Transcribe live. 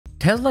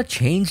Tesla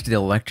changed the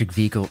electric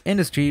vehicle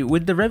industry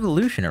with the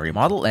revolutionary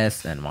Model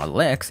S and Model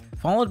X,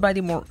 followed by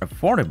the more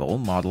affordable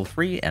Model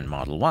 3 and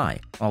Model Y.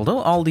 Although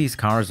all these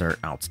cars are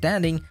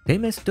outstanding, they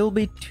may still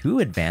be too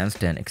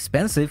advanced and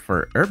expensive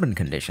for urban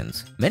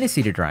conditions. Many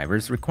city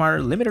drivers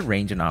require limited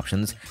range and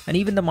options, and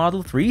even the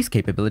Model 3's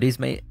capabilities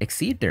may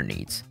exceed their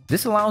needs.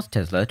 This allows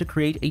Tesla to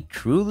create a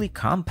truly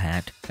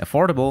compact,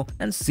 affordable,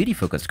 and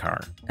city-focused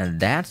car. And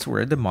that's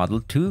where the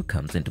Model 2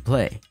 comes into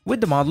play.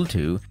 With the Model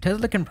 2,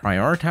 Tesla can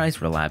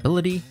prioritize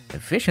reliability,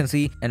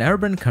 efficiency, and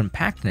urban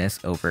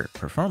compactness over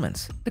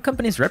performance. The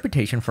company's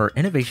reputation for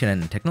innovation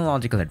and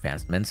technological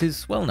advancements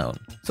is well known,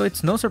 so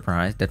it's no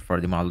surprise that for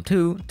the Model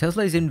 2,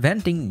 Tesla is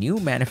inventing new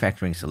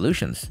manufacturing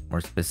solutions.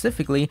 More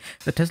specifically,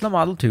 the Tesla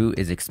Model 2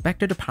 is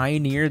expected to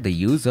pioneer the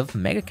use of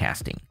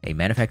megacasting, a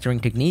manufacturing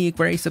technique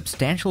where a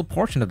substantial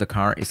portion of the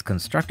car is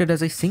constructed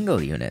as a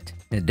single unit.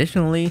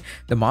 Additionally,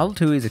 the Model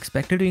 2 is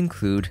expected to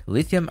include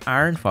lithium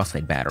iron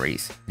phosphate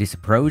batteries. This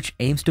approach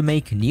aims to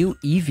make new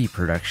EV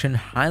production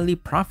highly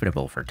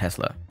profitable for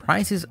Tesla.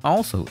 Price is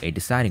also a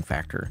deciding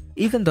factor.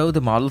 Even though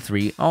the Model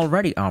 3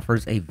 already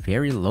offers a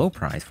very low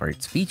price for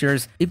its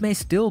features, it may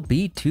still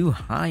be too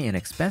high and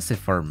expensive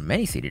for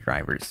many city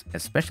drivers,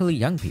 especially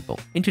young people.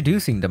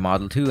 Introducing the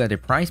Model 2 at a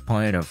price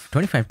point of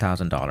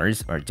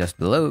 $25,000 or just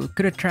below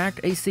could attract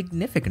a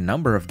significant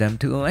number of them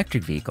to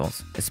electric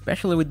vehicles,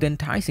 especially with the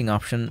enticing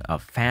option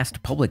of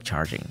fast public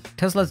charging.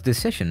 Tesla's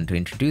decision to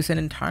introduce an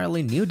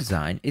entirely new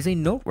design is a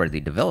noteworthy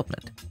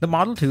development. The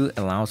Model 2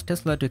 allows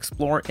Tesla to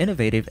explore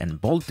innovative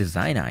and bold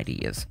design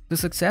ideas. The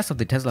success of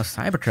the Tesla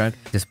Cybertruck,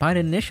 despite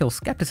initial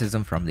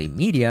skepticism from the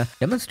media,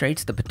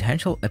 demonstrates the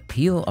potential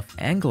appeal of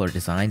angular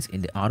designs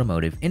in the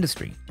automotive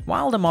industry.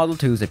 While the Model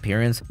 2's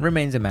appearance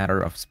remains a matter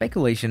of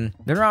speculation,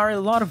 there are a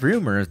lot of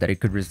rumors that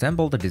it could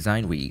resemble the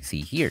design we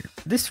see here.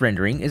 This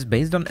rendering is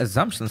based on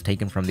assumptions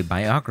taken from the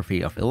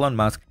biography of Elon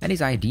Musk and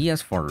his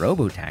ideas for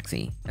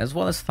robotaxi, as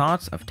well as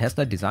thoughts of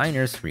Tesla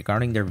designers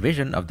regarding their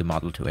vision of the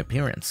Model 2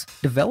 appearance.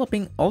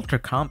 Developing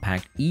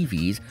ultra-compact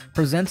EVs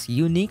presents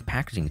unique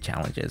packaging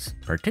challenges,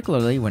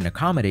 particularly when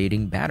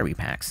accommodating battery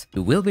packs. It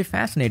will be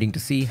fascinating to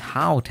see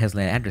how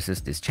Tesla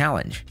addresses this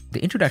challenge.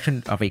 The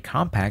introduction of a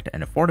compact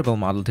and affordable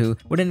Model 2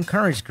 would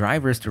encourage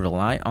drivers to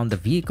rely on the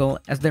vehicle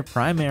as their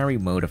primary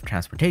mode of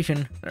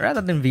transportation,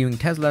 rather than viewing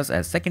Teslas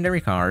as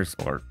secondary cars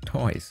or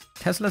toys.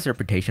 Tesla's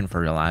reputation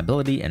for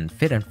reliability and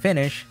fit and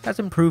finish has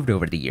improved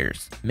over the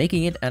years,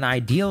 making it an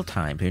ideal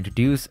time to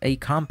introduce a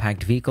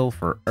compact vehicle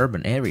for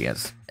urban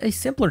areas. A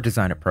simpler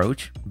design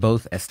approach,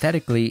 both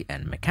aesthetically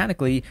and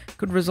mechanically,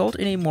 could result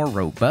in a more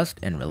robust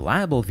and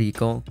reliable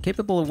vehicle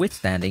capable of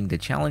withstanding the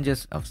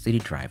challenges of city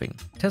driving.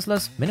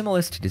 Tesla's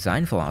minimalist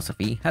design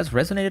philosophy has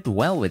resonated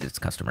well with its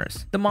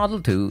customers. The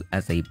Model 2,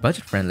 as a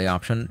budget-friendly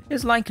option,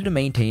 is likely to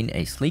maintain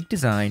a sleek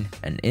design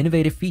and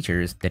innovative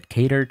features that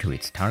cater to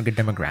its target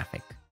demographic.